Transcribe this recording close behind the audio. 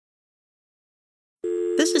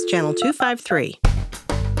This is Channel 253.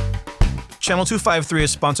 Channel 253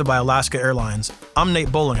 is sponsored by Alaska Airlines. I'm Nate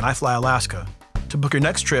Bowling, and I fly Alaska. To book your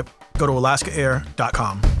next trip, go to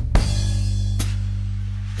alaskaair.com.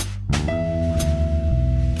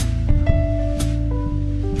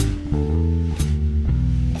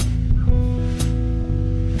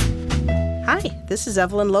 Hi, this is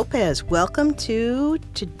Evelyn Lopez. Welcome to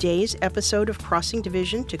today's episode of Crossing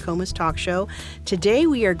Division, Tacoma's talk show. Today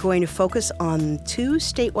we are going to focus on two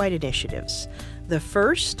statewide initiatives. The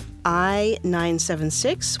first,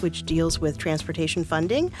 I-976, which deals with transportation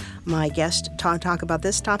funding. My guest to talk about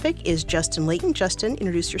this topic is Justin Layton. Justin,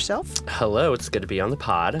 introduce yourself. Hello, it's good to be on the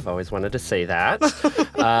pod. I've always wanted to say that.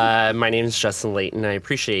 My name is Justin Layton. I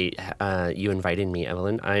appreciate you inviting me,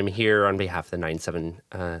 Evelyn. I'm here on behalf of the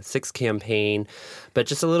 976 campaign. But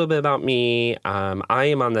just a little bit about me. I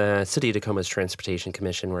am on the City of Tacoma's Transportation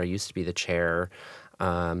Commission, where I used to be the chair.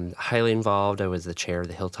 Highly involved. I was the chair of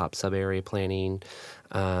the Hilltop Sub-Area Planning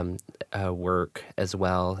work as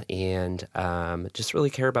well, and just really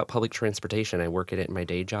care about public transportation. I work at it in my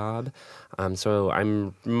day job. So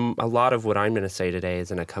a lot of what I'm going to say today is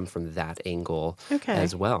going to come from that angle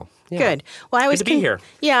as well. Yeah. Good. Well, I always good to be here.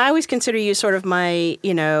 Yeah, I always consider you sort of my,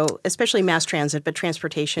 especially mass transit, but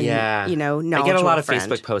transportation, knowledgeable I get a lot of friend.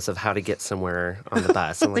 Facebook posts of how to get somewhere on the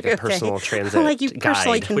bus and like a personal transit like you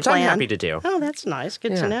personally guide, can which plan. I'm happy to do. Oh, that's nice.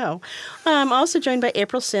 Good to know. I'm also joined by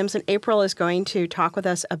April Sims, and April is going to talk with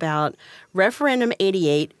us about Referendum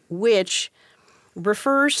 88, which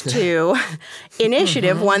refers to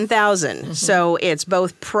Initiative 1000. So it's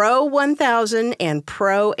both pro 1000 and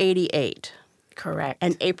pro 88. Correct.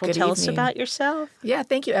 And April, Good tell us evening. about yourself. Yeah,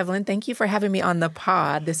 thank you, Evelyn. Thank you for having me on the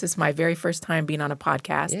pod. This is my very first time being on a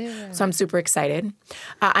podcast, so I'm super excited.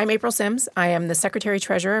 I'm April Sims. I am the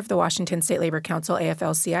Secretary-Treasurer of the Washington State Labor Council,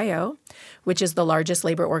 AFL-CIO, which is the largest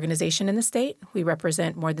labor organization in the state. We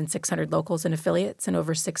represent more than 600 locals and affiliates and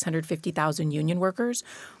over 650,000 union workers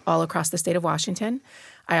all across the state of Washington.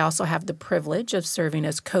 I also have the privilege of serving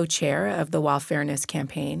as co-chair of the While Fairness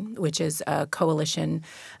Campaign, which is a coalition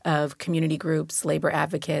of community groups, labor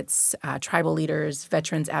advocates, tribal leaders,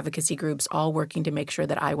 veterans advocacy groups, all working to make sure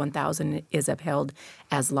that I-1000 is upheld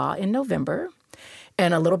as law in November.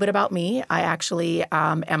 And a little bit about me, I actually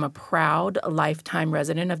am a proud lifetime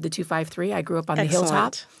resident of the 253. I grew up on the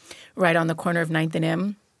Hilltop, right on the corner of 9th and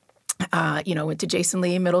M. Went to Jason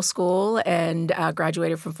Lee Middle School and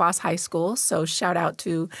graduated from Foss High School. So shout out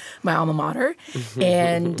to my alma mater.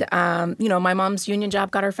 And, my mom's union job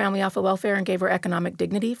got her family off of welfare and gave her economic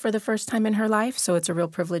dignity for the first time in her life. So it's a real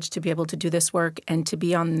privilege to be able to do this work and to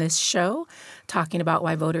be on this show talking about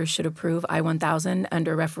why voters should approve I-1000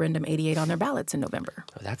 under Referendum 88 on their ballots in November.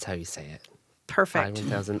 Oh, that's how you say it. Perfect.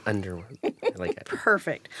 I-1000 under. I like it.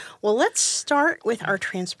 Perfect. Well, let's start with our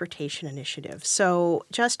transportation initiative. So,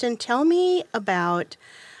 Justin, tell me about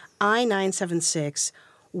I-976.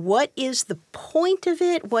 What is the point of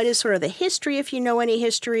it? What is sort of the history, if you know any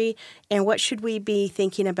history? And what should we be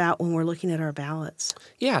thinking about when we're looking at our ballots?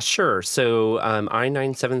 Yeah, sure. So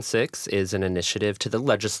I-976 is an initiative to the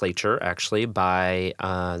legislature, actually, by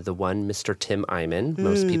the one Mr. Tim Eyman.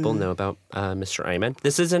 Most people know about Mr. Eyman.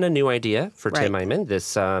 This isn't a new idea for Tim Eyman.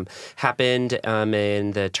 This happened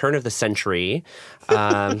in the turn of the century.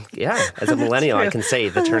 As a millennial, I can say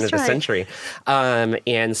the turn of the century.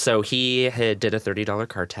 And so he did a $30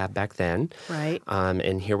 car tab back then. Right.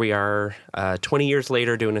 And here we are 20 years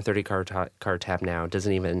later doing a $30 car tab now.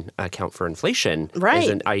 Doesn't even account for inflation as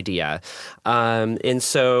an idea. And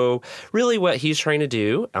so really what he's trying to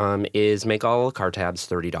do is make all car tabs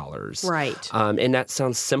 $30. Right. And that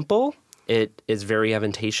sounds simple. It is very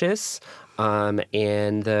advantageous.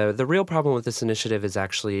 And the real problem with this initiative is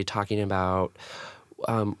actually talking about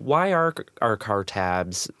why are our car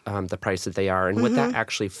tabs the price that they are and what that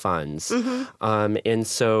actually funds. And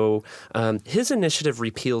so his initiative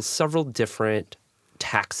repeals several different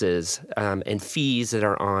taxes and fees that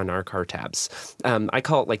are on our car tabs. I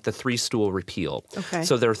call it like the three-stool repeal. Okay.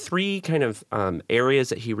 So there are three kind of areas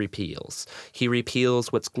that he repeals. He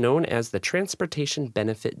repeals what's known as the Transportation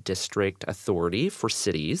Benefit District Authority for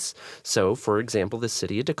cities. So, for example, the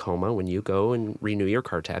city of Tacoma, when you go and renew your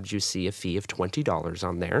car tabs, you see a fee of $20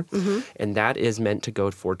 on there. And that is meant to go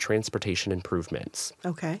for transportation improvements.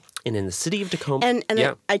 Okay. And in the city of Tacoma. And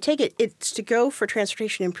I take it's to go for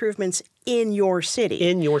transportation improvements in your city.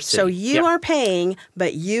 In your city. So you are paying,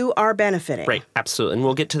 but you are benefiting. Right, absolutely. And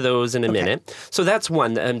we'll get to those in a minute. So that's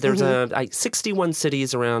one. There's 61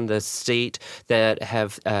 cities around the state that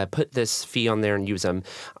have put this fee on there and use them.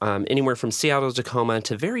 Anywhere from Seattle to Tacoma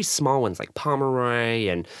to very small ones like Pomeroy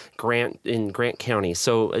and Grant County.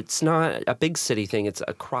 So it's not a big city thing. It's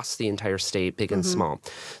across the entire state, big and small.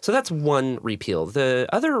 So that's one repeal. The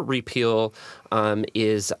other repeal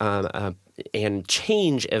is and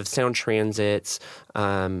change of Sound Transit's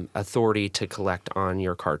authority to collect on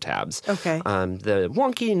your car tabs. Okay. The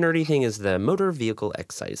wonky, nerdy thing is the motor vehicle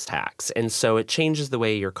excise tax. And so it changes the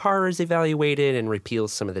way your car is evaluated and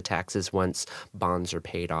repeals some of the taxes once bonds are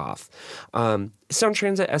paid off. Sound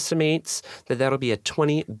Transit estimates that that'll be a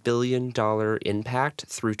 $20 billion impact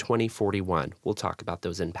through 2041. We'll talk about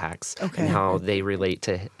those impacts and how they relate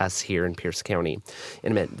to us here in Pierce County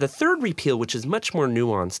in a minute. The third repeal, which is much more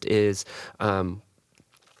nuanced, is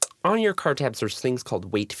on your car tabs, there's things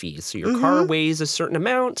called weight fees. So your car weighs a certain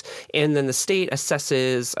amount, and then the state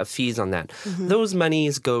assesses fees on that. Those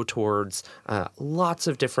monies go towards lots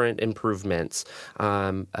of different improvements,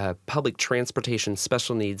 public transportation,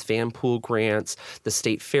 special needs, van pool grants, the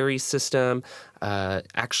state ferry system,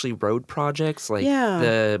 actually road projects like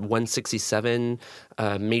the 167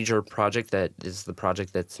 major project that is the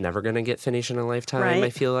project that's never going to get finished in a lifetime,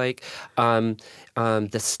 I feel like.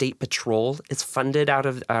 The state patrol is funded out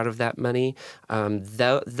of that money.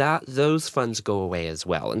 Those funds go away as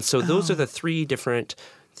well. And so those are the three different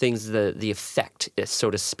things, the effect, so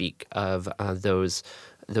to speak, of those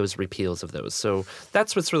repeals of those. So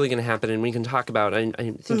that's what's really going to happen. And we can talk about, I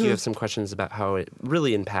think you have some questions about how it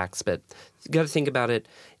really impacts, but you got to think about it.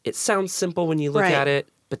 It sounds simple when you look at it,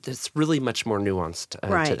 but it's really much more nuanced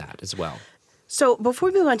to that as well. So before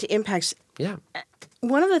we move on to impacts,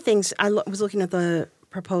 one of the things I was looking at the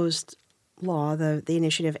proposed law, the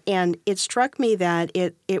initiative, and it struck me that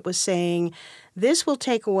it was saying this will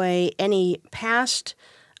take away any past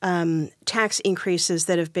tax increases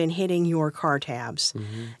that have been hitting your car tabs.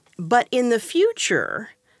 But in the future,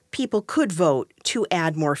 people could vote to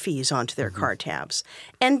add more fees onto their car tabs.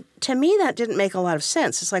 And to me, that didn't make a lot of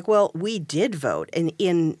sense. It's like, well, we did vote. And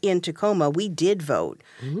in Tacoma, we did vote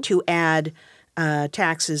to add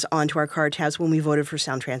taxes onto our car tabs when we voted for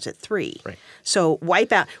Sound Transit 3. Right. So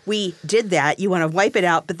wipe out. We did that. You want to wipe it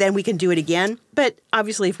out, but then we can do it again. But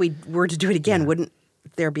obviously, if we were to do it again, wouldn't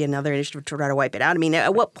there be another initiative to try to wipe it out? I mean,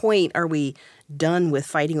 at what point are we done with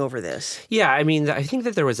fighting over this? Yeah, I mean, I think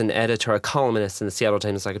that there was an editor, a columnist in the Seattle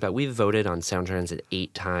Times, like about we voted on Sound Transit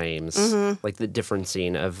 8 times, like the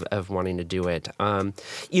differencing of wanting to do it.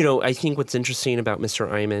 I think what's interesting about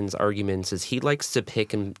Mr. Iman's arguments is he likes to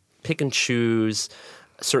pick and choose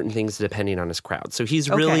certain things depending on his crowd. So he's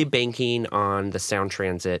really banking on the Sound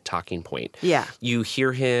Transit talking point. Yeah. You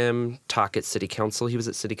hear him talk at City Council. He was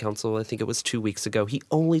at City Council, I think it was 2 weeks ago. He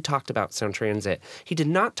only talked about Sound Transit. He did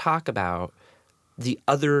not talk about the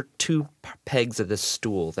other two pegs of the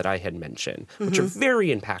stool that I had mentioned, which are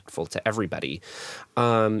very impactful to everybody.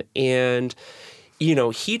 And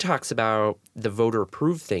he talks about the voter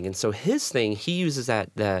approved thing. And so his thing, he uses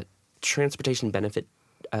that transportation benefit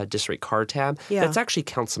district car tab. That's actually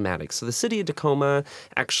councilmatic. So the city of Tacoma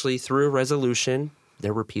actually, through a resolution,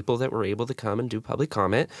 there were people that were able to come and do public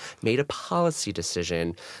comment, made a policy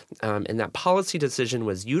decision. And that policy decision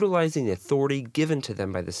was utilizing the authority given to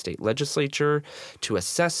them by the state legislature to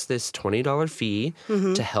assess this $20 fee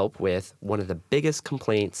to help with one of the biggest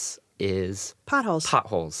complaints is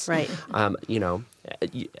potholes. Right.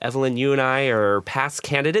 Evelyn, you and I are past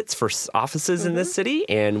candidates for offices in this city,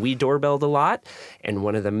 and we doorbelled a lot. And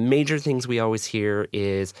one of the major things we always hear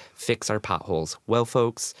is fix our potholes. Well,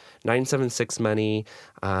 folks, 976 money,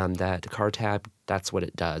 that car tab, that's what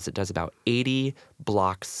it does. It does about 80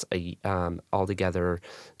 blocks altogether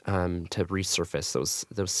to resurface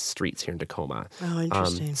those streets here in Tacoma. Oh,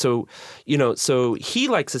 interesting. So he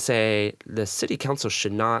likes to say the city council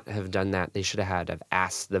should not have done that. They should have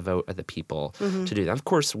asked the vote of the people to do that. Of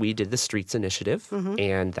course, we did the Streets Initiative,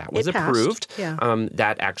 and that was approved. Yeah.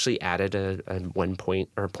 That actually added a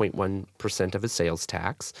 0.1% of a sales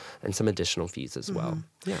tax and some additional fees as well.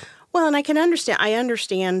 Yeah. Well, and I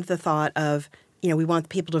understand the thought of, we want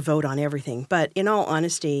people to vote on everything. But in all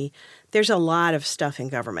honesty, there's a lot of stuff in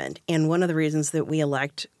government. And one of the reasons that we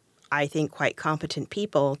elect, I think, quite competent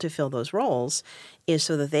people to fill those roles is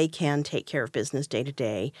so that they can take care of business day to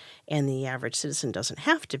day. And the average citizen doesn't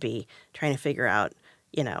have to be trying to figure out,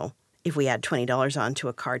 if we add $20 onto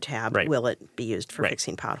a car tab, Right. will it be used for Right.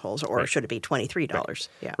 fixing potholes, or Right. should it be $23?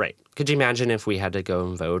 Yeah. Right. Could you imagine if we had to go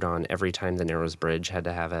and vote on every time the Narrows Bridge had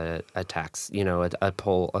to have a tax,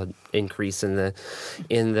 a increase in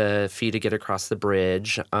the fee to get across the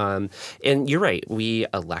bridge? And you're right. We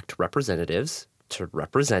elect representatives to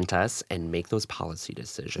represent us and make those policy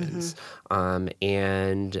decisions.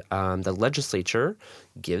 The legislature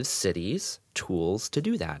gives cities tools to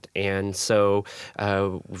do that. And so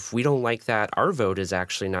if we don't like that, our vote is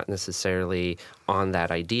actually not necessarily on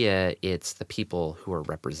that idea. It's the people who are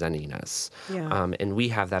representing us. Yeah. And we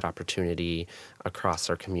have that opportunity across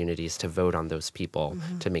our communities to vote on those people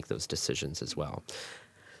to make those decisions as well.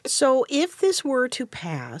 So if this were to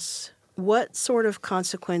pass, what sort of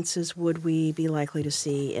consequences would we be likely to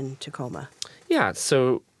see in Tacoma? Yeah,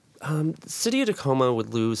 so the city of Tacoma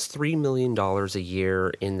would lose $3 million a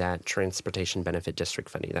year in that transportation benefit district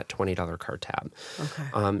funding, that $20 car tab.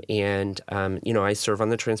 Okay. I serve on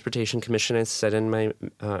the Transportation Commission, as said in my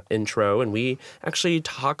intro, and we actually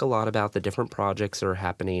talk a lot about the different projects that are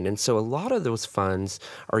happening. And so a lot of those funds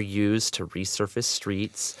are used to resurface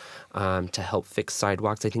streets, to help fix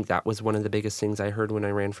sidewalks. I think that was one of the biggest things I heard when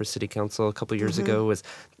I ran for city council a couple years ago was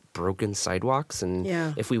broken sidewalks. And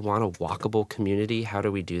if we want a walkable community, how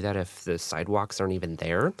do we do that if the sidewalks aren't even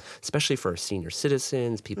there, especially for our senior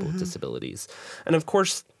citizens, people with disabilities? And of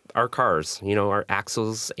course, our cars, our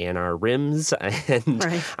axles and our rims, and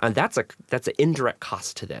that's an indirect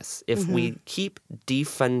cost to this. If we keep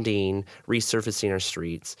defunding resurfacing our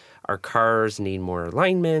streets, our cars need more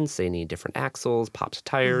alignments, they need different axles, popped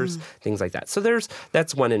tires, things like that. So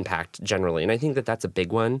that's one impact generally, and I think that's a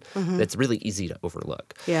big one that's really easy to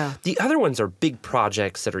overlook. Yeah. The other ones are big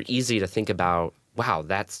projects that are easy to think about. Wow,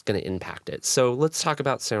 that's going to impact it. So let's talk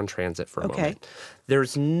about Sound Transit for a moment.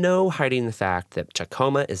 There's no hiding the fact that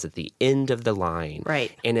Tacoma is at the end of the line.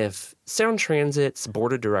 Right. And if Sound Transit's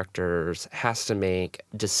board of directors has to make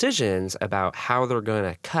decisions about how they're going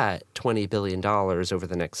to cut $20 billion over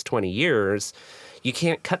the next 20 years, you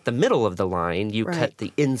can't cut the middle of the line, you cut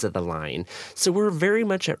the ends of the line. So we're very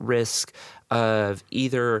much at risk of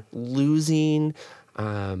either losing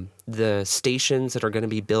the stations that are going to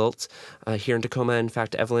be built here in Tacoma. In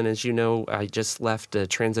fact, Evelyn, as you know, I just left a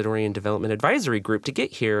Transit-Oriented Development Advisory Group to get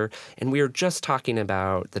here, and we were just talking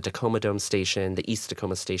about the Tacoma Dome Station, the East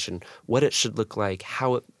Tacoma Station, what it should look like,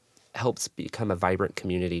 how it helps become a vibrant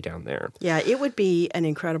community down there. Yeah, it would be an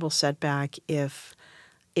incredible setback if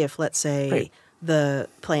let's say, the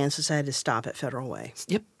plans decided to stop at Federal Way.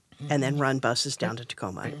 Yep. And then run buses down to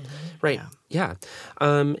Tacoma. Right. Yeah.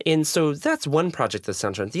 And so that's one project that's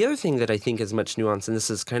Sound Transit. The other thing that I think is much nuanced, and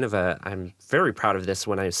this is kind of I'm very proud of this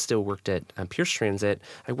when I still worked at Pierce Transit.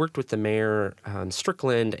 I worked with the mayor,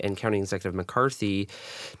 Strickland, and County Executive McCarthy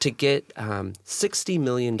to get $60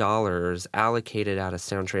 million allocated out of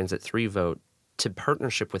Sound Transit 3 vote to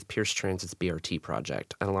partnership with Pierce Transit's BRT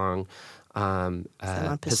project along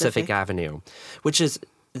Pacific Avenue, which is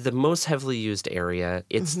the most heavily used area.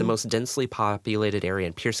 It's the most densely populated area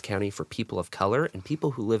in Pierce County for people of color and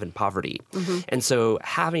people who live in poverty. And so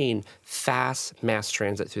having fast mass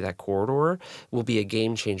transit through that corridor will be a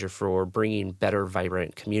game changer for bringing better,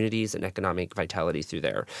 vibrant communities and economic vitality through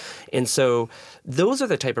there. And so those are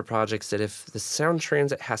the type of projects that if the Sound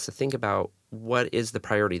Transit has to think about what is the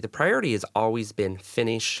priority has always been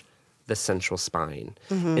finish the central spine.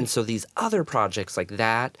 And so these other projects like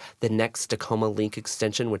that, the next Tacoma Link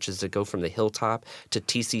extension, which is to go from the Hilltop to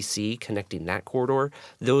TCC, connecting that corridor,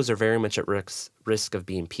 those are very much at risk of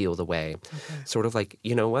being peeled away. Sort of like,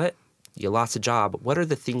 you know what? You lost a job. What are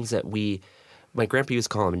the things that my grandpa used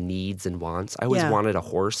to call them needs and wants. I always wanted a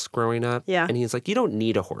horse growing up. And he's like, you don't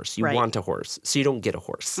need a horse. You want a horse. So you don't get a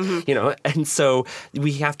horse. And so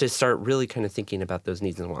we have to start really kind of thinking about those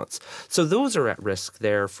needs and wants. So those are at risk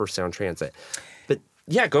there for Sound Transit. But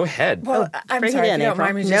yeah, go ahead. Well, I'm sorry if you don't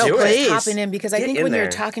mind me just hopping in because I think when you're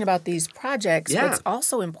talking about these projects, what's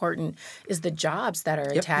also important is the jobs that are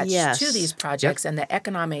attached to these projects and the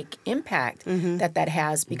economic impact that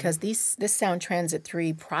has because this Sound Transit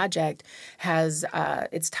 3 project has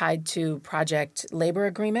it's tied to project labor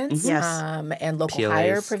agreements and local PLAs.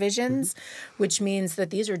 hire provisions, which means that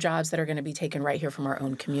these are jobs that are going to be taken right here from our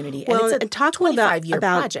own community. Well, and it's a talk 25-year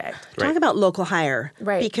project. Talk about local hire.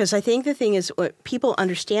 Right. Because I think the thing is people people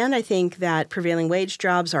understand, I think, that prevailing wage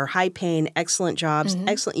jobs are high-paying, excellent jobs,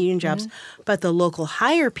 excellent union jobs, but the local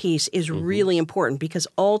hire piece is really important because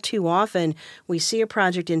all too often we see a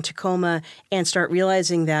project in Tacoma and start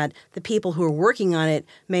realizing that the people who are working on it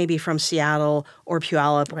may be from Seattle or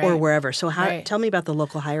Puyallup or wherever. So tell me about the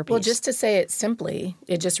local hire piece. Well, just to say it simply,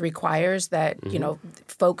 it just requires that,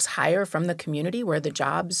 folks hire from the community where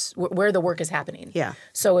the work is happening. Yeah.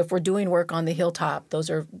 So if we're doing work on the hilltop, those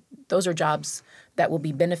are jobs that will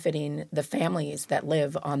be benefiting the families that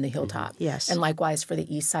live on the hilltop. Yes. And likewise for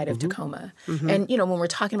the east side of Tacoma. And, when we're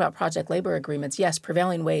talking about project labor agreements, yes,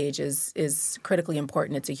 prevailing wage is critically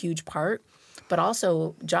important. It's a huge part. But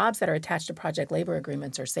also jobs that are attached to project labor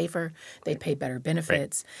agreements are safer, they pay better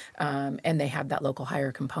benefits, and they have that local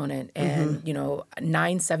hire component. And,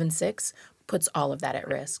 976 puts all of that at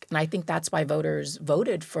risk. And I think that's why voters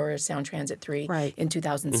voted for Sound Transit 3 in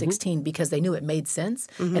 2016 because they knew it made sense,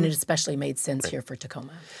 and it especially made sense here for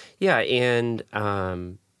Tacoma. Yeah, and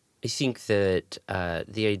I think that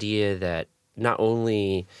the idea that not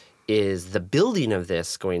only is the building of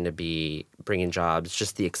this going to be bringing jobs,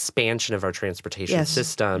 just the expansion of our transportation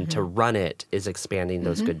system to run it is expanding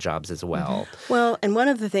those good jobs as well. Well, and one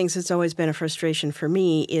of the things that's always been a frustration for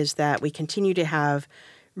me is that we continue to have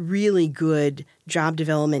really good job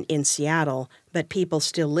development in Seattle, but people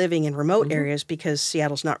still living in remote areas because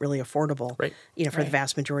Seattle's not really affordable, for the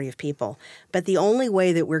vast majority of people. But the only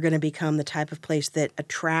way that we're going to become the type of place that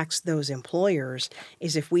attracts those employers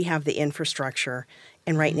is if we have the infrastructure.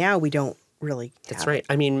 And right now we don't really That's right.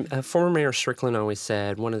 I mean, former Mayor Strickland always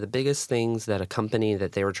said one of the biggest things that a company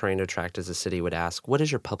that they were trying to attract as a city would ask, what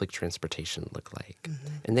does your public transportation look like?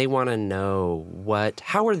 And they want to know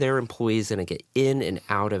how are their employees going to get in and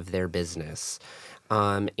out of their business?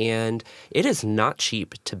 And it is not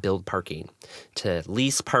cheap to build parking, to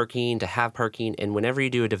lease parking, to have parking. And whenever you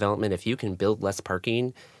do a development, if you can build less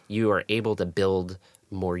parking, you are able to build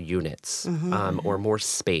more units or more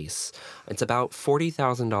space. It's about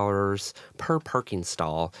 $40,000 per parking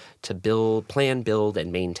stall to plan, build,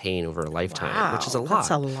 and maintain over a lifetime, which is a lot. That's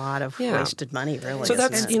a lot of wasted money, really. So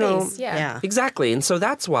that's, exactly. And so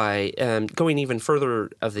that's why going even further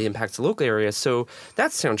of the impacts to local areas, so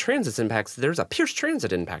that's Sound Transit's impacts. There's a Pierce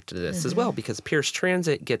Transit impact to this as well because Pierce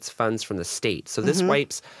Transit gets funds from the state. So this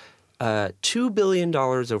wipes $2 billion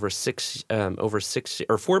over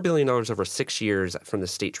 $4 billion over 6 years from the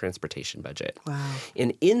state transportation budget. Wow.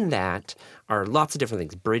 And in that are lots of different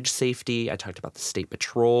things. Bridge safety. I talked about the state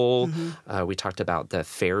patrol. We talked about the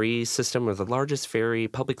ferry system. We're the largest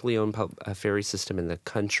publicly owned ferry system in the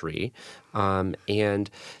country. And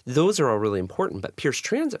those are all really important. But Pierce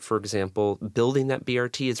Transit, for example, building that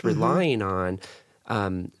BRT is relying on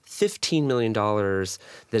 $15 million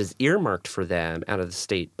that is earmarked for them out of the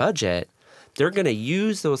state budget. They're going to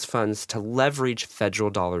use those funds to leverage federal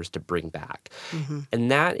dollars to bring back.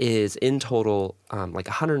 And that is in total like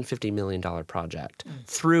a $150 million project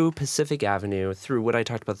through Pacific Avenue, through what I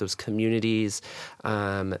talked about, those communities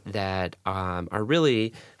that are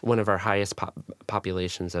really one of our highest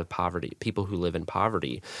populations of poverty, people who live in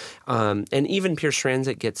poverty. And even Pierce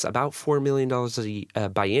Transit gets about $4 million a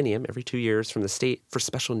biennium every 2 years from the state for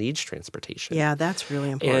special needs transportation. Yeah, that's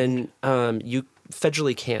really important. And you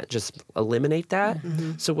federally can't just eliminate that.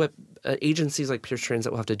 So what agencies like Pierce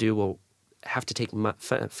Transit will have to do will have to take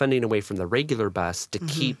funding away from the regular bus to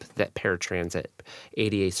keep that paratransit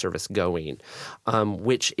ADA service going,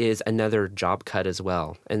 which is another job cut as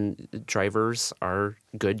well. And drivers are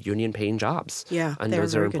good union-paying jobs. Yeah, and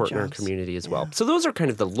those are important in our community as well. So those are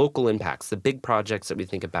kind of the local impacts, the big projects that we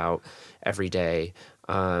think about every day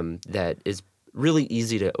that is really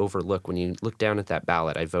easy to overlook when you look down at that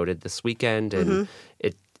ballot. I voted this weekend, and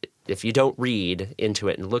if you don't read into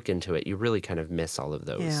it and look into it, you really kind of miss all of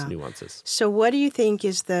those nuances. So what do you think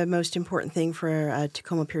is the most important thing for a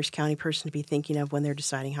Tacoma Pierce County person to be thinking of when they're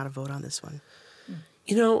deciding how to vote on this one?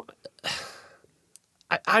 You know,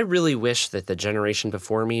 I really wish that the generation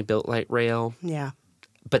before me built light rail. Yeah.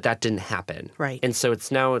 But that didn't happen. Right. And so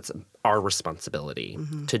it's our responsibility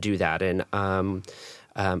to do that. And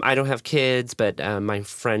I don't have kids, but my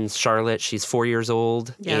friend Charlotte, she's 4 years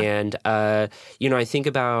old. Yeah. And, I think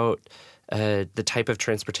about the type of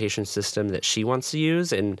transportation system that she wants to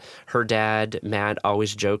use. And her dad, Matt,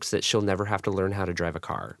 always jokes that she'll never have to learn how to drive a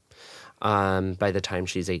car by the time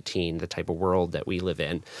she's 18, the type of world that we live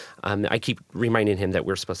in. I keep reminding him that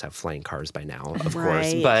we're supposed to have flying cars by now, of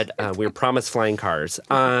course, but we're promised flying cars.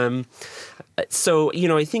 So,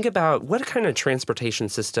 I think about what kind of transportation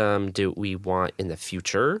system do we want in the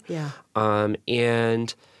future? Yeah.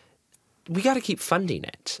 And we got to keep funding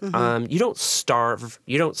it. You don't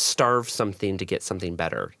starve something to get something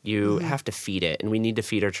better. You have to feed it, and we need to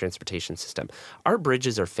feed our transportation system. Our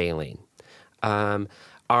bridges are failing.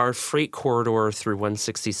 Our freight corridor through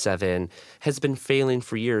 167 has been failing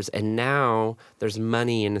for years, and now there's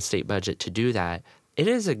money in the state budget to do that. It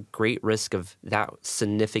is a great risk of that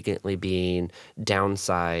significantly being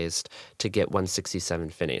downsized to get 167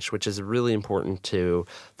 finished, which is really important to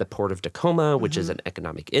the Port of Tacoma, which is an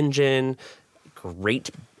economic engine.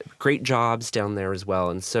 Great jobs down there as well.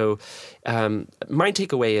 And so my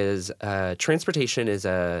takeaway is transportation is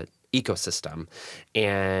a ecosystem,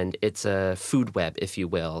 and it's a food web, if you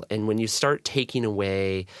will. And when you start taking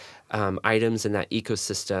away items in that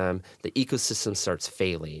ecosystem, the ecosystem starts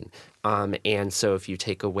failing. And so if you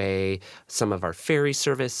take away some of our ferry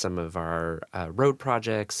service, some of our road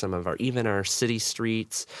projects, some of even our city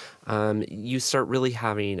streets, you start really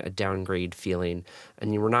having a downgrade feeling,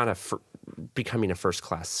 and we're not becoming a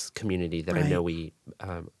first-class community that I know we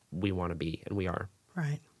want to be, and we are.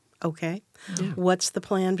 Right. Okay. Yeah. What's the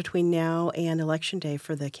plan between now and Election Day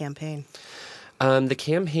for the campaign? The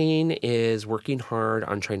campaign is working hard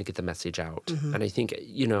on trying to get the message out. And I think,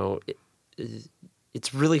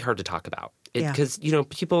 it's really hard to talk about. Because,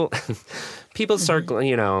 people start,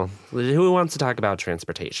 who wants to talk about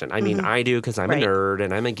transportation? I mean, I do because I'm a nerd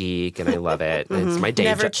and I'm a geek and I love it. And it's my day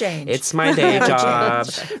job. Never change. It's my day job.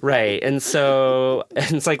 Right. And so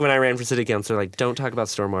it's like when I ran for city council, like, don't talk about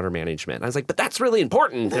stormwater management. I was like, but that's really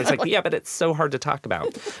important. And it's like, yeah, but it's so hard to talk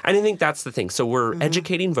about. And I think that's the thing. So we're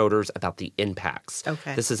educating voters about the impacts.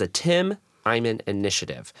 Okay. This is a Tim Eyman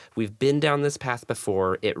initiative. We've been down this path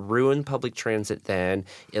before. It ruined public transit then.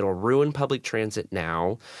 It'll ruin public transit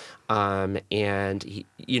now. And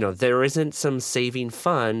there isn't some saving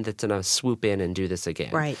fund that's going to swoop in and do this again.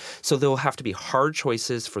 Right. So there will have to be hard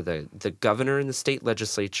choices for the governor and the state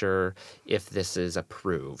legislature if this is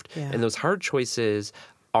approved. Yeah. And those hard choices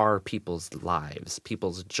are people's lives,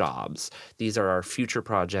 people's jobs. These are our future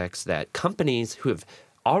projects that companies who have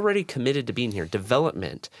already committed to being here,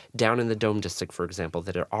 development down in the Dome District, for example,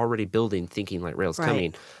 that are already building Thinking Light Rail's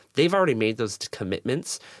coming. They've already made those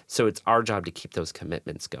commitments, so it's our job to keep those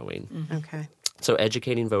commitments going. Okay. So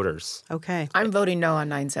educating voters. Okay. I'm voting no on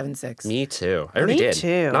 976. Me too. I already Me did.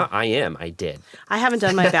 too. Not I am. I did. I haven't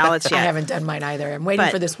done my ballots yet. I haven't done mine either. I'm waiting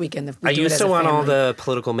for this weekend. I used to want all the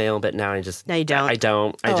political mail, but now I just... Now you don't? I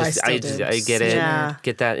don't. I get it. Yeah.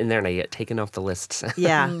 Get that in there, and I get taken off the list.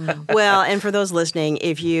 Yeah. Well, and for those listening,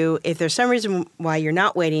 if there's some reason why you're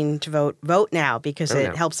not waiting to vote now, because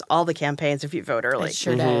it helps all the campaigns if you vote early. It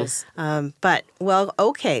sure does.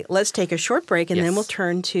 Okay, let's take a short break, and then we'll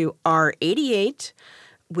turn to R88,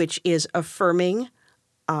 which is affirming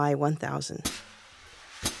I-1000.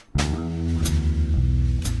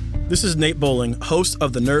 This is Nate Bowling, host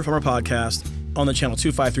of the Nerd Farmer podcast on the Channel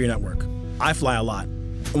 253 network. I fly a lot.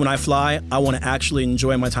 And when I fly, I want to actually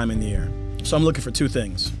enjoy my time in the air. So I'm looking for two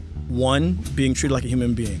things. One, being treated like a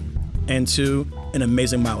human being. And two, an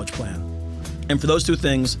amazing mileage plan. And for those two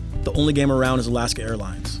things, the only game around is Alaska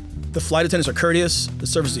Airlines. The flight attendants are courteous, the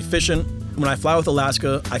service is efficient. When I fly with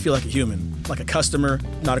Alaska, I feel like a human, like a customer,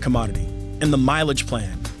 not a commodity. And the mileage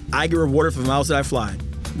plan. I get rewarded for the miles that I fly,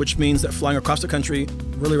 which means that flying across the country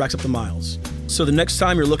really racks up the miles. So the next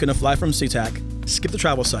time you're looking to fly from SeaTac, skip the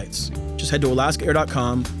travel sites. Just head to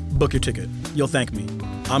alaskaair.com, book your ticket. You'll thank me.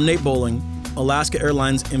 I'm Nate Bowling, Alaska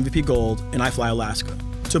Airlines MVP Gold, and I fly Alaska.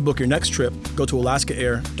 To book your next trip, go to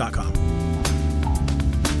alaskaair.com.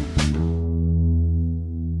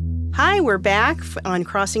 Hi, we're back on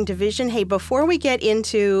Crossing Division. Hey, before we get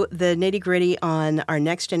into the nitty-gritty on our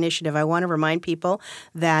next initiative, I want to remind people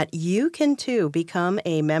that you can, too, become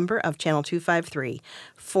a member of Channel 253.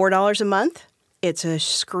 $4 a month. It's a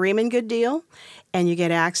screaming good deal, and you get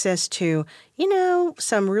access to,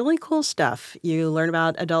 some really cool stuff. You learn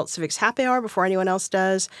about Adult Civics Happy Hour before anyone else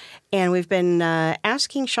does, and we've been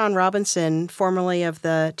asking Sean Robinson, formerly of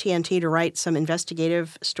the TNT, to write some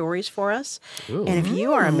investigative stories for us. Ooh. And if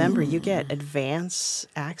you are a member, you get advance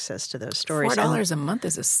access to those stories. $4 a month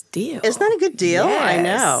is a steal. Isn't that a good deal? Yes. I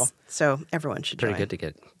know. So everyone should Pretty join. good to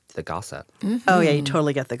get the gossip. Mm-hmm. Oh, yeah, you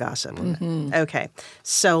totally get the gossip. Mm-hmm. Okay,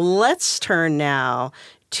 so let's turn now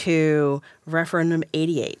to Referendum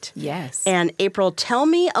 88. Yes. And April, tell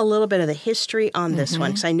me a little bit of the history on this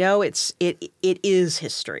one, because I know it is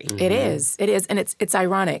history. It is. And it's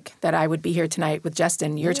ironic that I would be here tonight with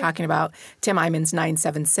Justin. You're talking about Tim Eymon's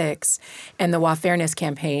 976, and the WA Fairness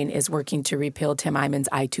Campaign is working to repeal Tim Eymon's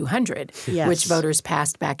I-200, which voters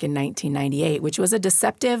passed back in 1998, which was a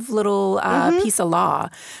deceptive little piece of law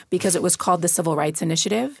because it was called the Civil Rights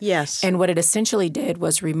Initiative. Yes. And what it essentially did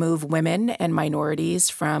was remove women and minorities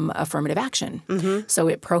from affirmative action. So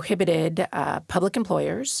it prohibited public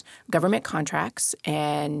employers, government contracts,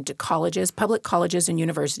 and public colleges and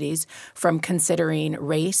universities from considering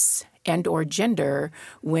race and or gender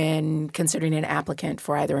when considering an applicant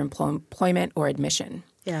for either employment or admission.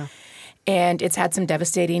 Yeah. And it's had some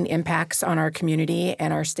devastating impacts on our community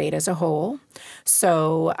and our state as a whole.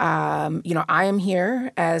 So, I am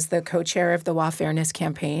here as the co-chair of the WA Fairness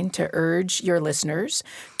Campaign to urge your listeners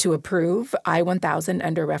to approve I-1000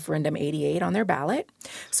 under Referendum 88 on their ballot.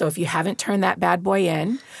 So if you haven't turned that bad boy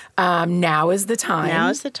in, now is the time. Now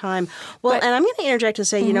is the time. Well, and I'm going to interject and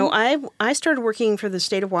say, I started working for the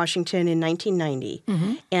state of Washington in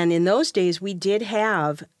 1990. And in those days, we did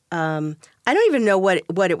have I don't even know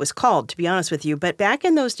what it was called, to be honest with you. But back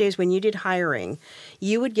in those days when you did hiring,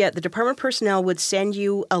 you would get, the Department of Personnel would send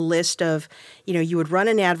you a list of, you would run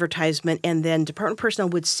an advertisement, and then Department of Personnel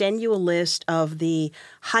would send you a list of the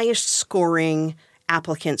highest scoring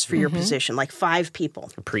applicants for your position, like 5 people.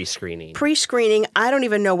 Pre-screening, I don't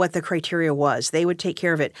even know what the criteria was. They would take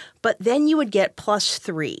care of it. But then you would get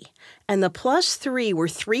 +3. And the +3 were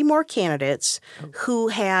 3 more candidates who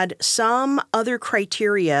had some other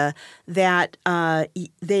criteria that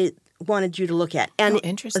they wanted you to look at. And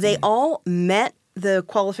they all met the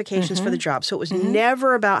qualifications for the job. So it was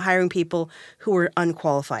never about hiring people who were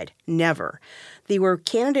unqualified. Never. They were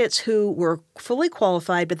candidates who were fully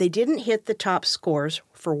qualified, but they didn't hit the top scores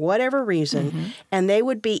for whatever reason. And they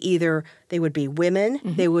would be women,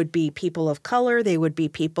 they would be people of color, they would be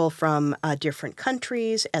people from different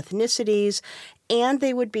countries, ethnicities, and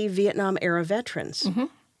they would be Vietnam-era veterans.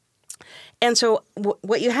 And so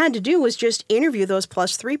what you had to do was just interview those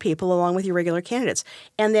 +3 people along with your regular candidates.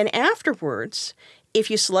 And then afterwards, if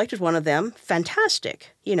you selected one of them,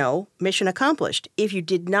 fantastic, mission accomplished. If you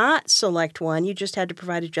did not select one, you just had to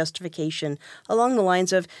provide a justification along the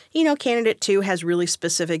lines of, candidate 2 has really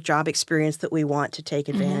specific job experience that we want to take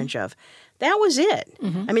advantage of. That was it.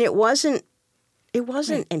 I mean, it wasn't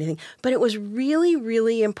anything, but it was really,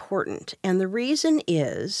 really important. And the reason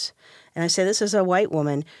is, and I say this as a white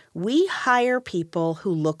woman, we hire people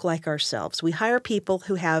who look like ourselves. We hire people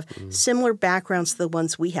who have similar backgrounds to the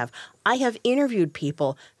ones we have. I have interviewed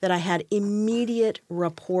people that I had immediate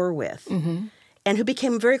rapport with and who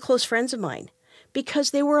became very close friends of mine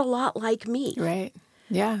because they were a lot like me. Right.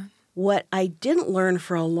 Yeah. What I didn't learn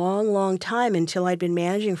for a long, long time until I'd been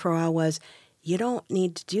managing for a while was, you don't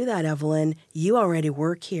need to do that, Evelyn. You already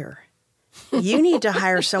work here. You need to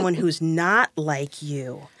hire someone who's not like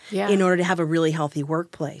you in order to have a really healthy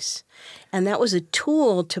workplace. And that was a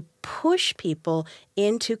tool to push people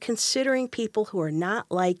into considering people who are not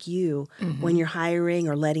like you when you're hiring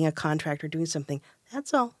or letting a contractor doing something.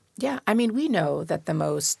 That's all. Yeah. I mean, we know that the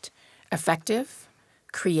most effective,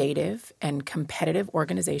 creative, and competitive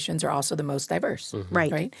organizations are also the most diverse.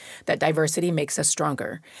 Right? That diversity makes us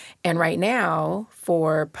stronger. And right now,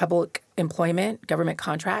 for public employment, government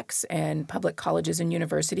contracts, and public colleges and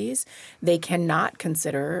universities, they cannot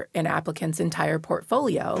consider an applicant's entire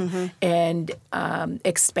portfolio and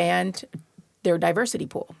expand their diversity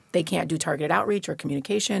pool. They can't do targeted outreach or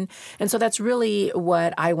communication. And so that's really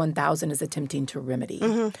what I-1000 is attempting to remedy.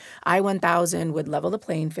 I-1000 would level the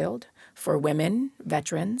playing field for women,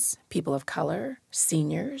 veterans, people of color,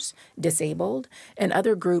 seniors, disabled, and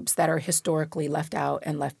other groups that are historically left out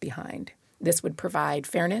and left behind. This would provide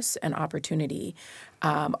fairness and opportunity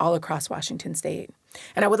all across Washington state.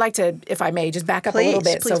 And I would like to, if I may, just back up a little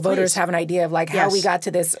bit so voters have an idea of how we got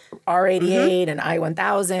to this R88 and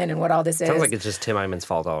I-1000 and what all this is. Sounds like it's just Tim Eymon's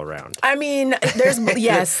fault all around. I mean, there's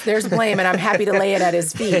blame, and I'm happy to lay it at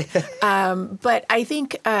his feet. But I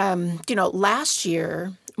think, last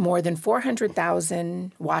year, more than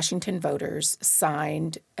 400,000 Washington voters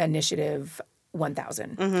signed Initiative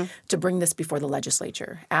 1000 to bring this before the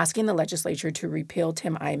legislature, asking the legislature to repeal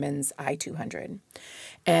Tim Eymon's I-200.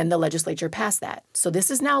 And the legislature passed that. So this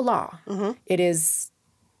is now law. It is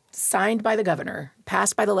signed by the governor,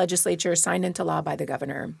 passed by the legislature, signed into law by the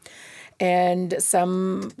governor. And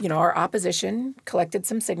some, our opposition collected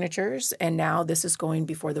some signatures, and now this is going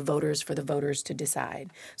before the voters for the voters to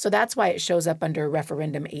decide. So that's why it shows up under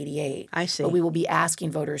Referendum 88. I see. But we will be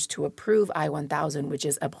asking voters to approve I-1000, which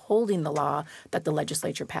is upholding the law that the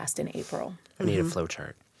legislature passed in April. I need a flow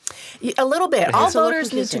chart. A little bit. All It's a little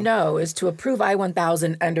voters need to confusing. know is to approve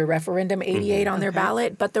I-1000 under Referendum 88 on their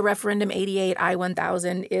ballot, but the Referendum 88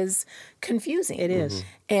 I-1000 is confusing. It is.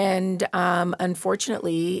 And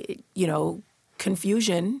unfortunately,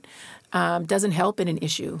 confusion doesn't help in an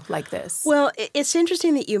issue like this. Well, it's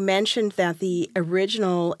interesting that you mentioned that the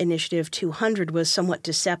original Initiative 200 was somewhat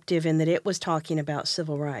deceptive in that it was talking about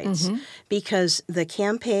civil rights, because the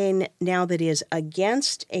campaign now that is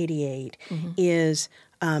against 88 is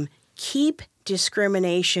keep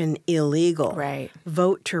discrimination illegal. Right.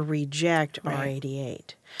 Vote to reject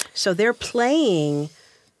R88. So they're playing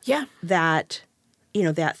Yeah. that,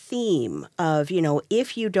 that theme of,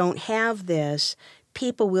 if you don't have this,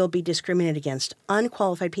 people will be discriminated against.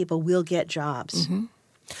 Unqualified people will get jobs.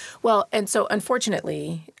 Well, and so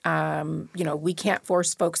unfortunately, we can't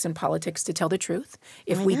force folks in politics to tell the truth.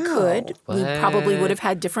 If we could, we probably would have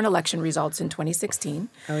had different election results in 2016.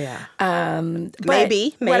 Oh, yeah.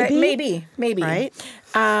 Maybe. Maybe. Right.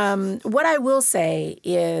 Right? What I will say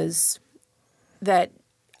is that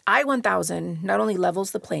I-1000 not only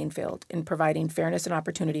levels the playing field in providing fairness and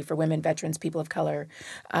opportunity for women, veterans, people of color,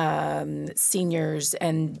 seniors,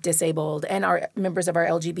 and disabled, and our members of our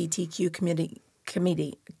LGBTQ community.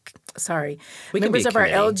 Members of our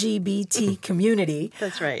LGBT community.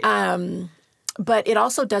 That's right. But it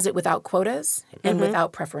also does it without quotas and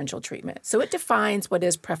without preferential treatment. So it defines what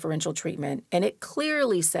is preferential treatment, and it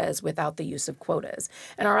clearly says without the use of quotas.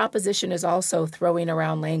 And our opposition is also throwing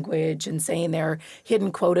around language and saying there are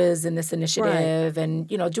hidden quotas in this initiative and,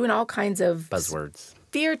 doing all kinds of Buzzwords.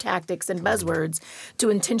 fear tactics and buzzwords to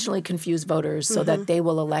intentionally confuse voters so that they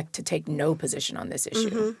will elect to take no position on this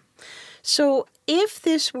issue. So if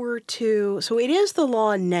this were so it is the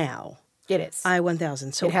law now, It is.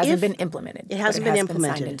 I-1000. So it hasn't been implemented. It hasn't but been has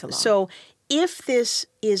implemented. signed into law. So if this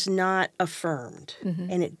is not affirmed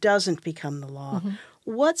and it doesn't become the law,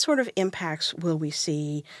 what sort of impacts will we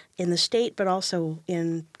see in the state, but also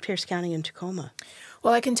in Pierce County and Tacoma?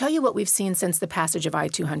 Well, I can tell you what we've seen since the passage of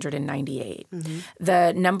I-200 in 98.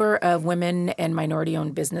 The number of women and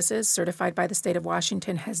minority-owned businesses certified by the state of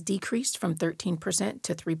Washington has decreased from 13%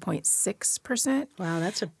 to 3.6%. Wow,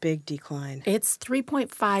 that's a big decline. It's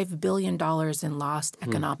 $3.5 billion in lost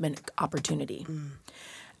economic opportunity.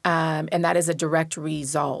 And that is a direct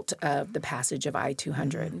result of the passage of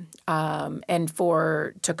I-200. And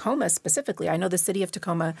for Tacoma specifically, I know the city of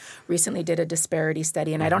Tacoma recently did a disparity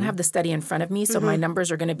study, and I don't have the study in front of me, so my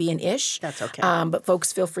numbers are going to be an ish. That's okay. But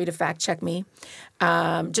folks, feel free to fact check me.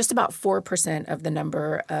 Just about 4% of the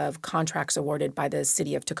number of contracts awarded by the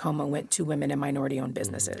city of Tacoma went to women and minority-owned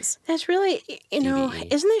businesses. That's really,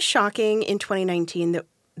 isn't it shocking in 2019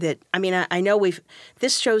 that I know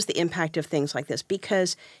this shows the impact of things like this,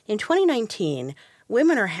 because in 2019,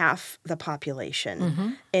 women are half the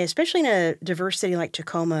population, especially in a diverse city like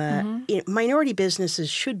Tacoma. Minority businesses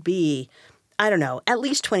should be, at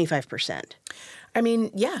least 25%.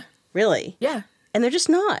 Yeah. Really? Yeah. And they're just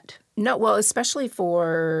not. No, well, especially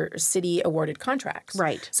for city-awarded contracts.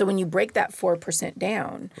 Right. So when you break that 4%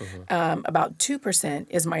 down, about 2%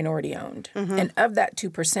 is minority-owned. And of that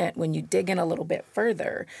 2%, when you dig in a little bit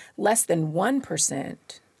further, less than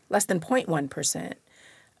 0.1%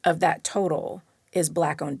 of that total is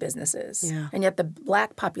Black-owned businesses. Yeah. And yet the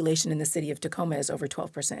Black population in the city of Tacoma is over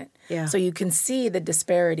 12%. Yeah. So you can see the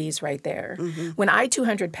disparities right there. When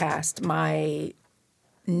I-200 passed, my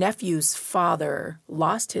nephew's father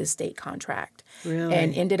lost his state contract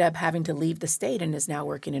and ended up having to leave the state and is now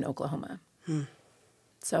working in Oklahoma.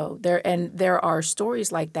 So there are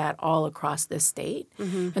stories like that all across this state,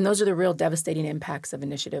 and those are the real devastating impacts of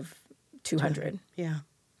Initiative 200. Yeah.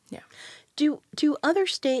 Yeah. Do other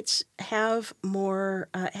states have more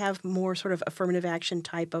sort of affirmative action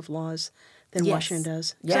type of laws than Yes. Washington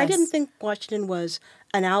does? 'Cause I Yes. didn't think Washington was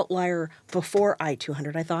an outlier before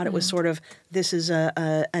I-200. I thought it was sort of, this is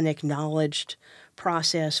an acknowledged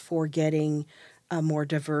process for getting a more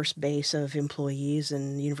diverse base of employees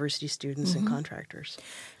and university students and contractors.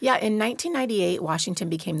 Yeah, in 1998, Washington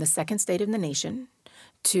became the second state in the nation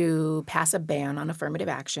to pass a ban on affirmative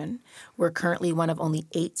action. We're currently one of only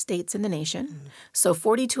 8 states in the nation. So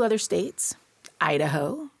 42 other states,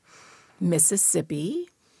 Idaho, Mississippi,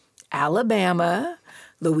 Alabama,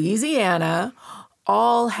 Louisiana,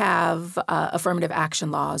 all have affirmative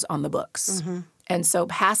action laws on the books. And so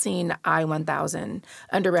passing I-1000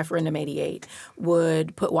 under Referendum 88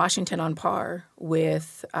 would put Washington on par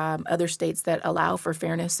with other states that allow for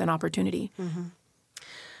fairness and opportunity. Mm-hmm.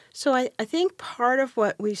 So I think part of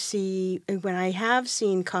what we see, when I have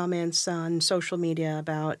seen comments on social media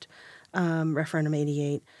about Referendum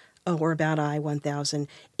 88 or about I-1000,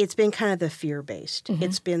 it's been kind of the fear-based. Mm-hmm.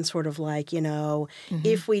 It's been sort of like,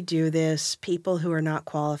 if we do this, people who are not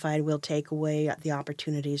qualified will take away the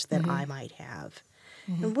opportunities that I might have.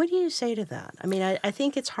 Mm-hmm. And what do you say to that? I mean, I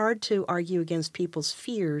think it's hard to argue against people's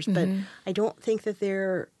fears, but I don't think that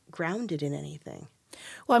they're grounded in anything.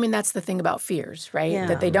 Well, I mean, that's the thing about fears, right? Yeah.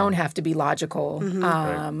 That they don't have to be logical.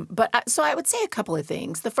 Right. But so I would say a couple of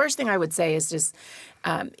things. The first thing I would say is just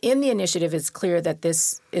in the initiative, it's clear that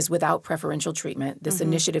this is without preferential treatment. This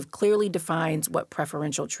initiative clearly defines what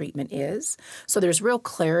preferential treatment is. So there's real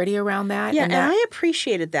clarity around that. Yeah, and I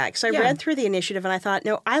appreciated that because I read through the initiative and I thought,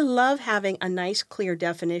 no, I love having a nice, clear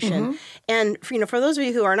definition. And, for those of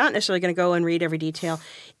you who are not necessarily going to go and read every detail,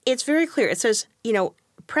 it's very clear. It says,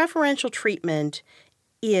 preferential treatment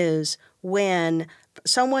is when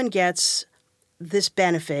someone gets this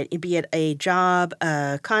benefit, be it a job,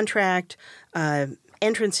 a contract,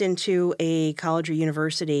 entrance into a college or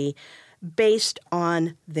university, based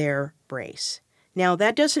on their race. Now,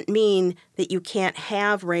 that doesn't mean that you can't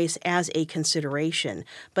have race as a consideration,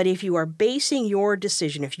 but if you are basing your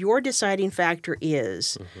decision, if your deciding factor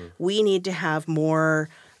is we need to have more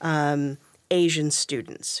Asian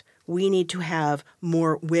students, we need to have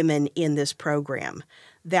more women in this program,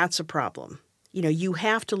 that's a problem. You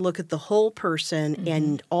have to look at the whole person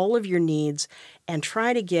and all of your needs and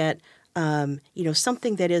try to get,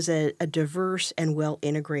 something that is a diverse and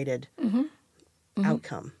well-integrated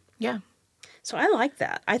outcome. Yeah. So I like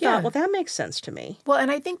that. I thought, well, that makes sense to me. Well,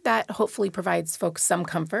 and I think that hopefully provides folks some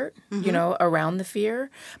comfort, around the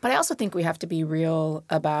fear. But I also think we have to be real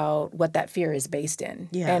about what that fear is based in.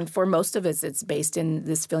 Yeah. And for most of us, it's based in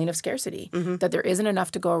this feeling of scarcity, that there isn't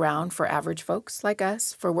enough to go around for average folks like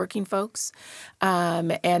us, for working folks,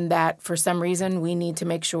 and that for some reason we need to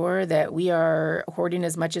make sure that we are hoarding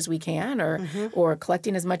as much as we can or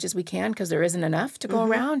collecting as much as we can because there isn't enough to go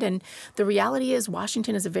around. And the reality is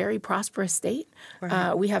Washington is a very prosperous state.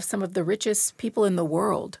 Right. We have some of the richest people in the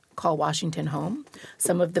world call Washington home.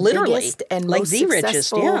 Some of the biggest and most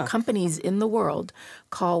successful companies in the world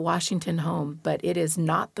call Washington home. But it is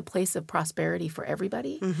not the place of prosperity for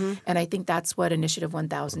everybody. And I think that's what Initiative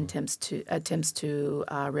 1000 attempts to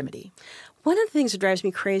remedy. One of the things that drives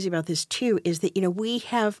me crazy about this, too, is that, we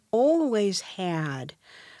have always had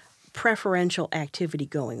preferential activity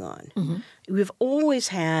going on. We've always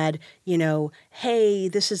had, hey,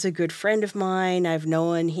 this is a good friend of mine. I've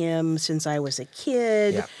known him since I was a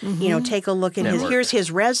kid. Take a look at here's his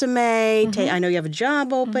resume. I know you have a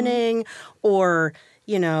job opening. Or,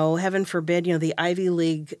 heaven forbid, the Ivy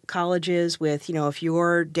League colleges with, if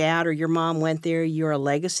your dad or your mom went there, you're a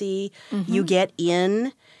legacy. You get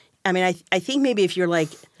in. I mean, I think maybe if you're like...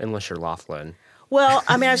 Unless you're Laughlin. Well,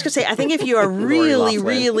 I mean, I was going to say, I think if you are really,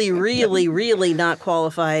 really, really, really not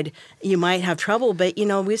qualified, you might have trouble. But,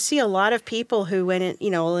 we see a lot of people who went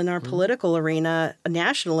in, in our political arena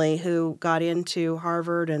nationally who got into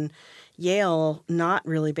Harvard and Yale not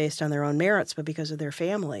really based on their own merits, but because of their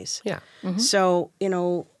families. Yeah. So,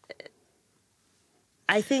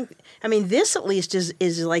 I think, this at least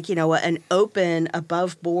is like, an open,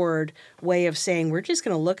 above board way of saying we're just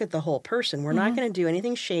going to look at the whole person. We're not going to do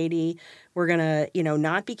anything shady. We're going to,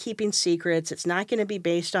 not be keeping secrets. It's not going to be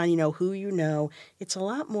based on, who you know. It's a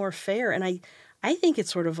lot more fair. And I think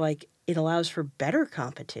it's sort of like it allows for better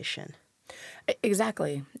competition.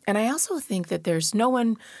 Exactly. And I also think that there's no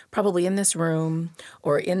one probably in this room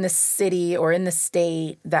or in the city or in the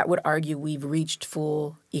state that would argue we've reached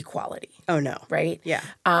full equality. Oh, no. Right? Yeah.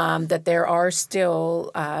 That there are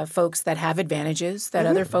still folks that have advantages that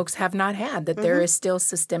other folks have not had, that there is still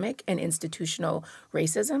systemic and institutional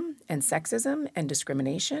racism and sexism and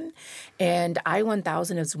discrimination. And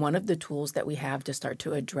I-1000 is one of the tools that we have to start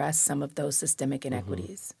to address some of those systemic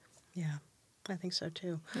inequities. Yeah. I think so,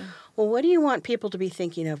 too. Yeah. Well, what do you want people to be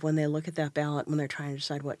thinking of when they look at that ballot, when they're trying to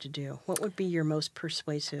decide what to do? What would be your most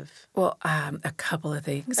persuasive? Well, a couple of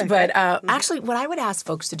things. Okay. But actually, what I would ask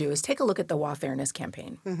folks to do is take a look at the WA Fairness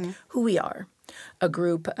campaign, who we are. a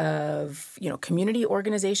group of, community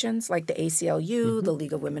organizations like the ACLU, the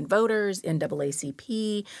League of Women Voters,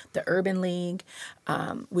 NAACP, the Urban League.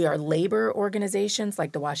 We are labor organizations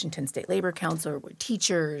like the Washington State Labor Council. We're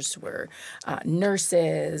teachers, we're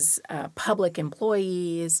nurses, public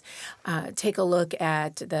employees. Take a look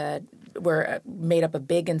at we're made up of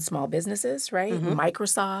big and small businesses, right?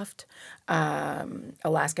 Microsoft,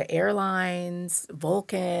 Alaska Airlines,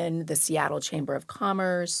 Vulcan, the Seattle Chamber of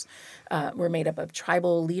Commerce. We're made up of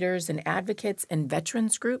tribal leaders and advocates and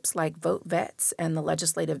veterans groups like Vote Vets and the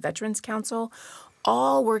Legislative Veterans Council,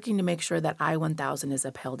 all working to make sure that I-1000 is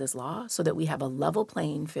upheld as law so that we have a level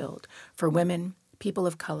playing field for women, people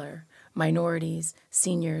of color, minorities,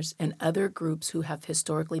 seniors, and other groups who have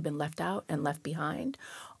historically been left out and left behind,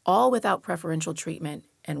 all without preferential treatment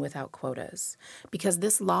and without quotas. Because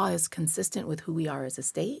this law is consistent with who we are as a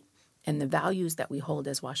state and the values that we hold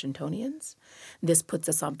as Washingtonians. This puts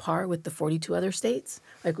us on par with the 42 other states,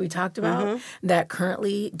 like we talked about, that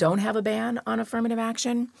currently don't have a ban on affirmative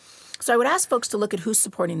action. So I would ask folks to look at who's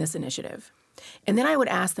supporting this initiative. And then I would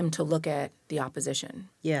ask them to look at the opposition.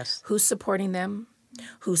 Yes. Who's supporting them,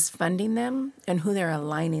 who's funding them, and who they're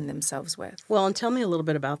aligning themselves with. Well, and tell me a little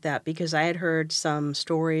bit about that, because I had heard some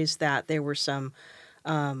stories that there were some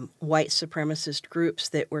white supremacist groups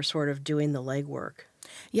that were sort of doing the legwork.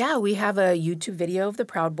 Yeah, we have a YouTube video of the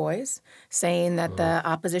Proud Boys saying that the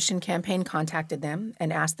opposition campaign contacted them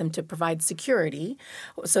and asked them to provide security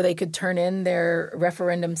so they could turn in their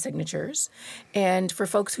referendum signatures. And for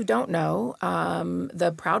folks who don't know,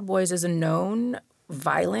 the Proud Boys is a known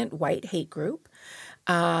violent white hate group.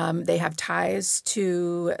 They have ties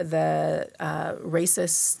to the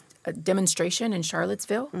racist demonstration in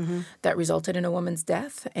Charlottesville that resulted in a woman's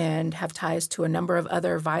death, and have ties to a number of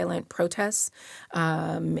other violent protests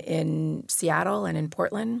in Seattle and in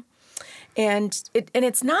Portland. And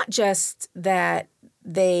it's not just that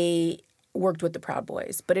they worked with the Proud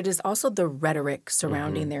Boys, but it is also the rhetoric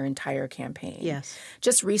surrounding their entire campaign. Yes.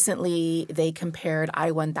 Just recently, they compared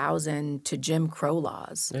I-1000 to Jim Crow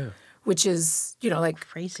laws. Yeah. Which is,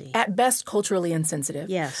 crazy. At best, culturally insensitive.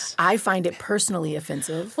 Yes. I find it personally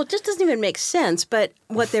offensive. Well, it just doesn't even make sense. But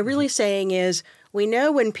what they're really saying is, we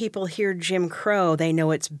know when people hear Jim Crow, they know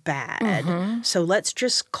it's bad. So let's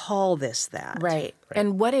just call this that. Right.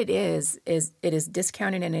 And what it is it is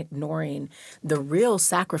discounting and ignoring the real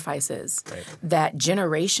sacrifices that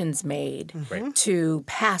generations made to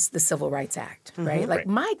pass the Civil Rights Act, right? Like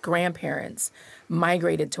my grandparents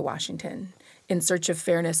migrated to Washington in search of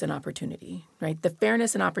fairness and opportunity, right? The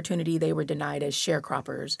fairness and opportunity they were denied as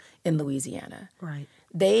sharecroppers in Louisiana. Right.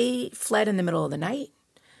 They fled in the middle of the night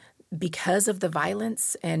because of the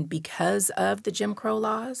violence and because of the Jim Crow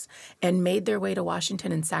laws, and made their way to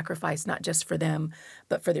Washington and sacrificed not just for them,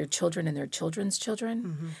 but for their children and their children's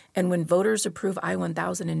children. And when voters approve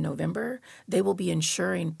I-1000 in November, they will be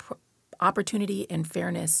ensuring opportunity and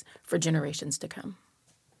fairness for generations to come.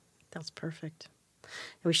 That's perfect.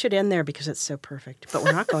 We should end there because it's so perfect, but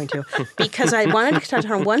we're not going to, because I wanted to touch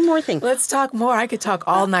on one more thing. Let's talk more. I could talk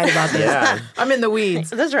all night about this. Yeah. I'm in the weeds.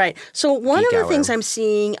 That's right. So one Geek of the hour. things I'm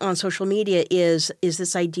seeing on social media is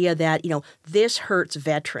this idea that, this hurts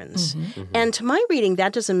veterans. And to my reading,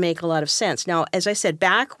 that doesn't make a lot of sense. Now, as I said,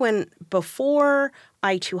 before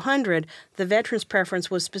I-200, the veterans preference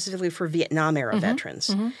was specifically for Vietnam-era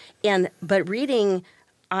veterans. But reading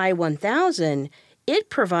I-1000,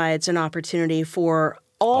 it provides an opportunity for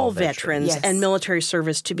all veterans Yes. and military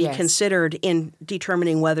service to be considered in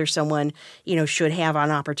determining whether someone, should have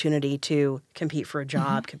an opportunity to compete for a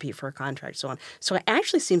job, compete for a contract, so on. So it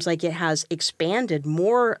actually seems like it has expanded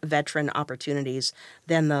more veteran opportunities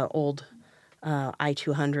than the old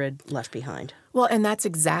I-200 left behind. Well, and that's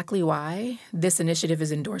exactly why this initiative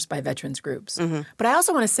is endorsed by veterans groups. But I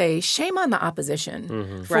also want to say shame on the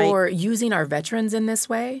opposition for using our veterans in this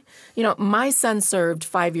way. My son served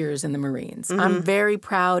 5 years in the Marines. I'm very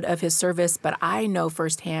proud of his service, but I know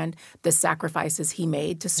firsthand the sacrifices he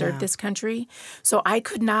made to serve this country. So I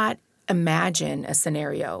could not imagine a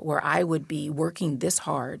scenario where I would be working this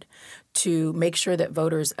hard to make sure that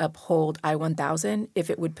voters uphold I-1000 if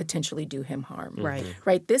it would potentially do him harm.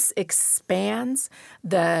 Right. This expands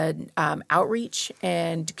the outreach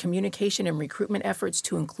and communication and recruitment efforts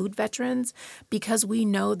to include veterans, because we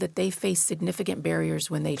know that they face significant barriers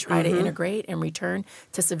when they try to integrate and return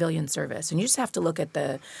to civilian service. And you just have to look at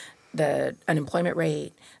the the unemployment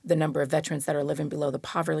rate, the number of veterans that are living below the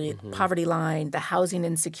poverty line, the housing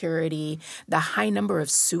insecurity, the high number of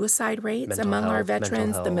suicide rates among our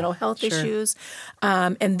veterans, the mental health issues.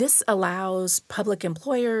 And this allows public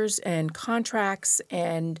employers and contracts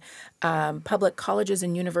and public colleges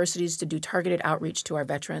and universities to do targeted outreach to our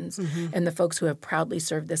veterans and the folks who have proudly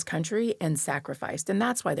served this country and sacrificed. And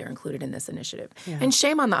that's why they're included in this initiative. Yeah. And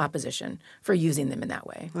shame on the opposition for using them in that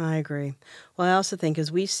way. I agree. Well, I also think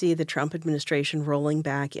as we see the Trump administration rolling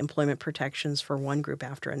back employment protections for one group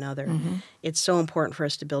after another, it's so important for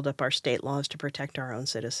us to build up our state laws to protect our own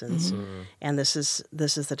citizens. And this is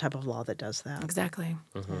the type of law that does that. Exactly.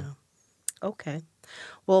 Yeah. Okay.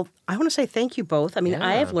 Well, I want to say thank you both. I mean,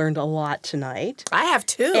 I have learned a lot tonight. I have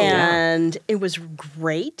too. And it was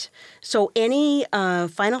great. So any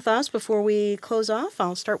final thoughts before we close off?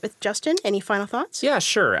 I'll start with Justin. Any final thoughts? Yeah,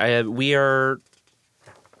 sure. We are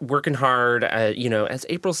working hard. As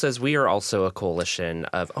April says, we are also a coalition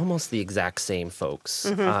of almost the exact same folks.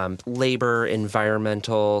 Labor,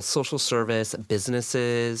 environmental, social service,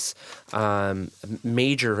 businesses,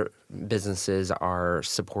 major businesses are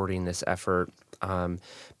supporting this effort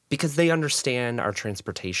because they understand our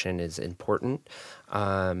transportation is important.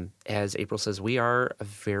 As April says, we are a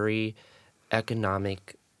very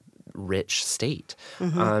economic rich state.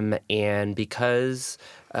 And because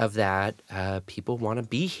of that, people want to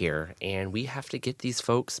be here, and we have to get these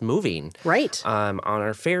folks moving. Right. On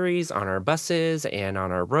our ferries, on our buses, and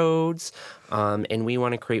on our roads. And we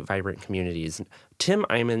want to create vibrant communities. Tim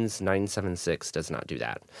Eyman's 976 does not do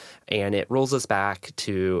that. And it rolls us back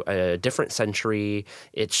to a different century.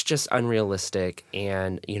 It's just unrealistic.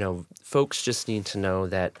 And, folks just need to know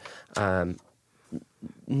that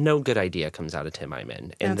no good idea comes out of Tim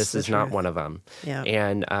Eyman, and this is not one of them. Yeah.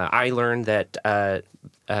 And I learned that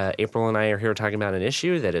April and I are here talking about an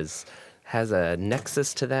issue that has a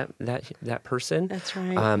nexus to that person. That's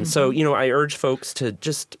right. So, I urge folks to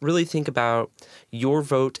just really think about your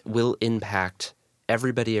vote will impact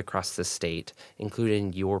everybody across the state,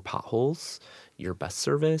 including your potholes, your bus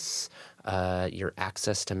service, your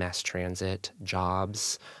access to mass transit,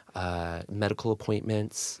 jobs, medical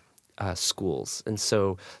appointments, schools. And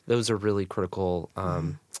so those are really critical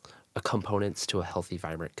components to a healthy,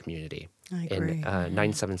 vibrant community. I agree. And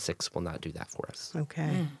 976 will not do that for us.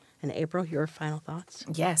 Okay. And April, your final thoughts?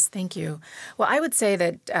 Yes, thank you. Well, I would say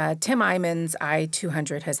that Tim Eyman's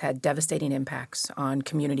I-200 has had devastating impacts on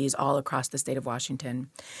communities all across the state of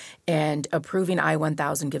Washington. And approving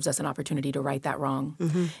I-1000 gives us an opportunity to right that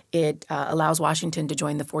wrong. It allows Washington to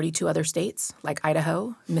join the 42 other states like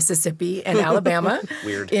Idaho, Mississippi, and Alabama.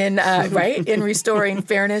 Weird. In restoring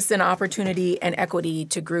fairness and opportunity and equity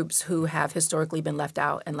to groups who have historically been left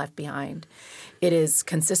out and left behind. It is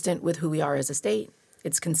consistent with who we are as a state.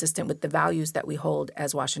 It's consistent with the values that we hold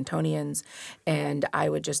as Washingtonians, and I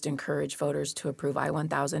would just encourage voters to approve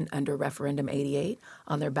I-1000 under Referendum 88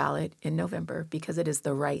 on their ballot in November because it is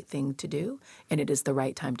the right thing to do, and it is the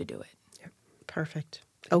right time to do it. Yep. Perfect.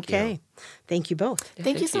 Okay. Thank you both.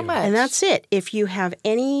 Thank you so much. And that's it. If you have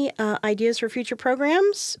any ideas for future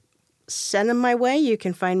programs, send them my way. You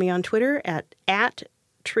can find me on Twitter at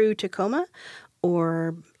TrueTacoma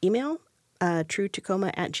or email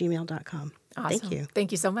truetacoma@gmail.com. Awesome. Thank you.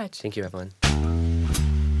 Thank you so much. Thank you, Evelyn.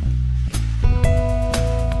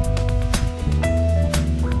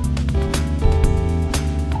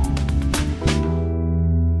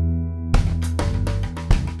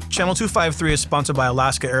 Channel 253 is sponsored by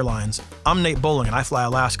Alaska Airlines. I'm Nate Bowling, and I fly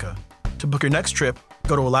Alaska. To book your next trip,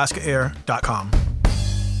 go to alaskaair.com.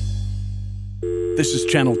 This is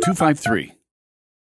Channel 253.